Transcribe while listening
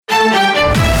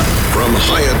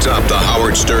atop the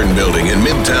Howard Stern Building in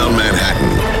Midtown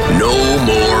Manhattan. No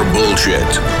more bullshit.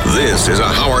 This is a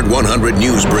Howard 100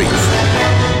 News Brief.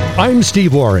 I'm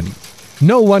Steve Warren.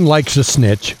 No one likes a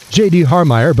snitch. J.D.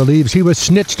 Harmeyer believes he was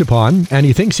snitched upon, and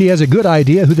he thinks he has a good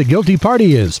idea who the guilty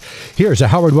party is. Here's a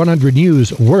Howard 100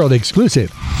 News World Exclusive.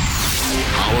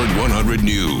 Howard 100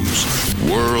 News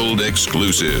World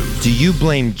Exclusive. Do you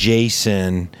blame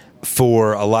Jason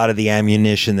for a lot of the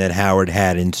ammunition that Howard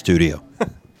had in studio?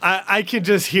 I can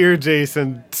just hear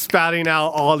Jason spouting out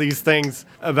all these things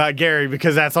about Gary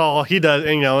because that's all he does,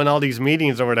 in all these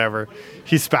meetings or whatever.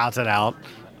 He spouts it out.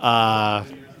 But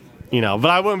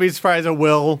I wouldn't be surprised at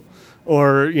Will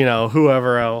or,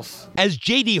 whoever else. As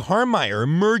J.D. Harmeyer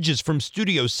emerges from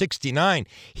Studio 69,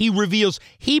 he reveals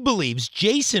he believes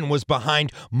Jason was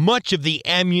behind much of the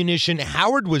ammunition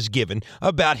Howard was given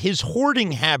about his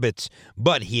hoarding habits.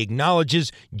 But he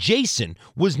acknowledges Jason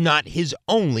was not his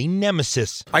only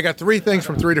nemesis. I got 3 things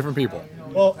from 3 different people.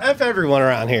 Well, F everyone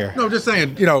around here. No, just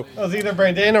saying, It was either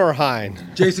Brandana or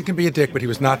Hein. Jason can be a dick, but he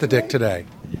was not the dick today.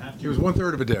 He was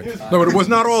 1/3 of a dick. No, but it was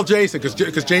not all Jason, because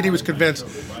JD was convinced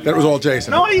that it was all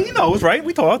Jason. No, he knows, right?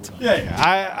 We talked.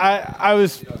 Yeah, I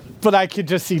was, but I could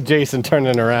just see Jason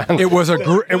turning around. It was a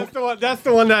group. That's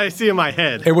the one that I see in my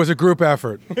head. It was a group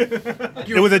effort.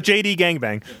 It was a JD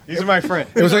gangbang. These are my friends.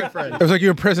 It was like you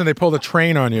in prison. They pulled a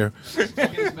train on you.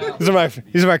 These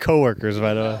are my coworkers,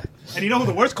 by the way. And you know who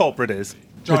the worst culprit is?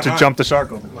 John to Hein. jump the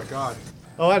shark over. Oh my God.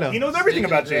 Oh, I know. He knows everything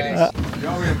about JD. You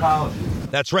owe me an apology.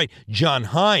 That's right, John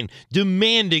Hein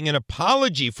demanding an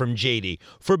apology from J.D.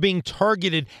 for being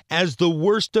targeted as the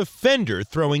worst offender,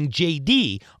 throwing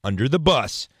J.D. under the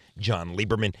bus. John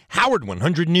Lieberman, Howard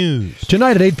 100 News.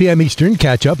 Tonight at 8 p.m. Eastern,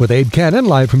 catch up with Abe Cannon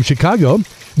live from Chicago.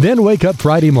 Then wake up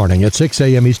Friday morning at 6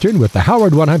 a.m. Eastern with the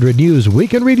Howard 100 News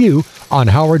Weekend Review on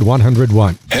Howard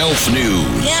 101. Health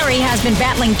news. Gary has been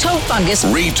battling toe fungus.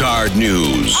 Retard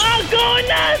news. I'm going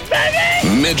nuts,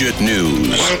 baby! Midget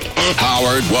news.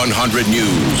 Howard 100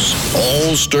 News.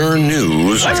 All Stern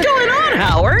News. What's going on,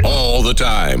 Howard? All the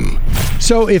time.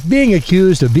 So if being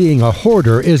accused of being a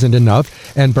hoarder isn't enough,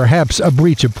 and perhaps a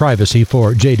breach of privacy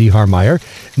for J.D. Harmeyer,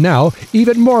 now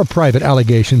even more private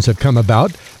allegations have come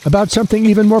about something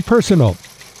even more personal.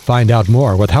 Find out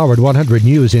more with Howard 100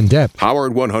 News In Depth.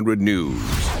 Howard 100 News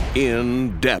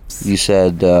In Depth. You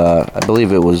said, I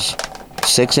believe it was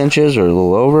 6 inches or a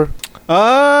little over?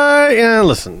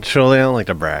 Listen, surely I don't like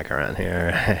to brag around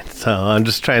here. So I'm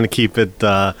just trying to keep it,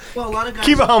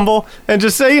 keep it humble and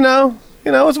just say,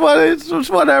 it's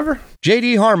whatever.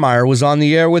 J.D. Harmeyer was on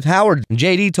the air with Howard.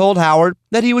 J.D. told Howard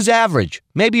that he was average,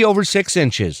 maybe over 6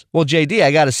 inches. Well, J.D.,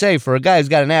 I gotta say, for a guy who's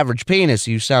got an average penis,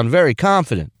 you sound very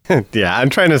confident. Yeah, I'm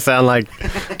trying to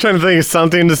think of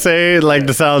something to say,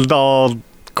 to sound all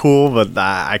cool, but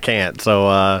I can't.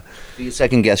 So, Do you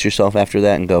second guess yourself after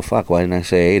that and go, fuck, why didn't I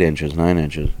say 8 inches, 9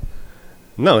 inches?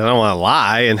 No, I don't want to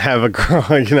lie and have a girl,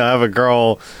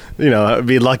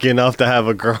 be lucky enough to have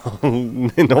a girl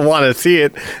want to see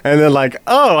it. And then I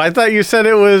thought you said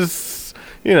it was,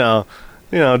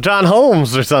 John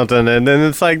Holmes or something. And then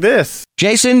it's like this.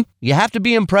 Jason, you have to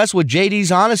be impressed with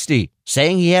JD's honesty.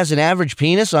 Saying he has an average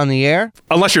penis on the air?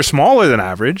 Unless you're smaller than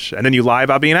average, and then you lie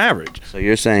about being average. So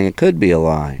you're saying it could be a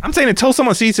lie. I'm saying until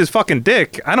someone sees his fucking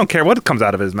dick, I don't care what comes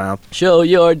out of his mouth. Show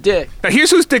your dick. Now,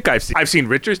 here's whose dick I've seen. I've seen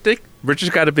Richard's dick.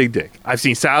 Richard's got a big dick. I've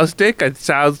seen Sal's dick.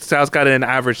 Sal's got an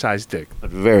average-sized dick. But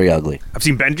very ugly. I've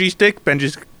seen Benji's dick.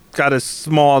 Benji's got a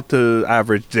small to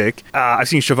average dick. I've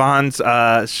seen Siobhan's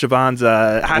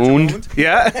wound.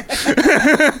 Yeah.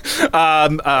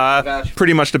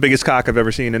 Pretty much the biggest cock I've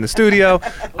ever seen in the studio.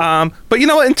 But you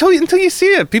know what? Until you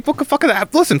see it, people could fucking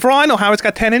listen. For all I know, Howard's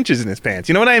got 10 inches in his pants.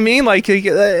 You know what I mean? Just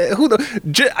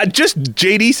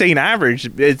JD saying average,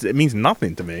 it means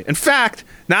nothing to me. In fact,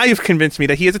 now you've convinced me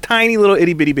that he has a tiny little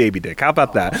itty bitty baby dick. How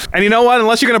about that? And you know what?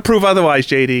 Unless you're gonna prove otherwise,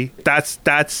 JD,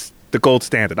 that's the gold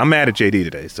standard. I'm mad at JD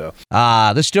today, so.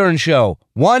 The Stern Show.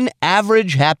 One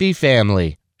average happy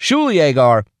family. Shuli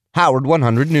Agar, Howard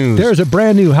 100 News. There's a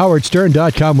brand new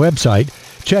HowardStern.com website.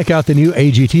 Check out the new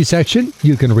AGT section.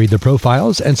 You can read the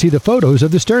profiles and see the photos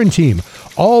of the Stern team,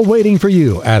 all waiting for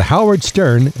you at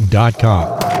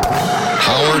HowardStern.com.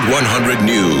 Howard 100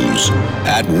 News.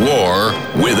 At war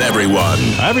with everyone.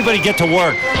 Everybody get to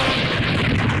work.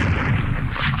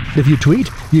 If you tweet,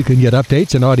 you can get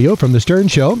updates and audio from The Stern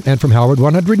Show and from Howard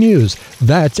 100 News.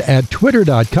 That's at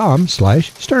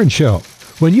twitter.com/Stern Show.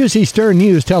 When you see Stern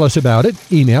News, tell us about it.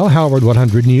 Email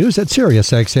Howard100News at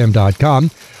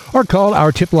SiriusXM.com or call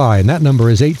our tip line. That number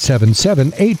is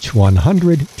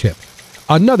 877-H100-TIP.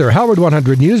 Another Howard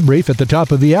 100 News brief at the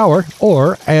top of the hour,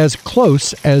 or as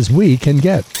close as we can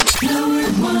get.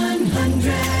 Howard 100.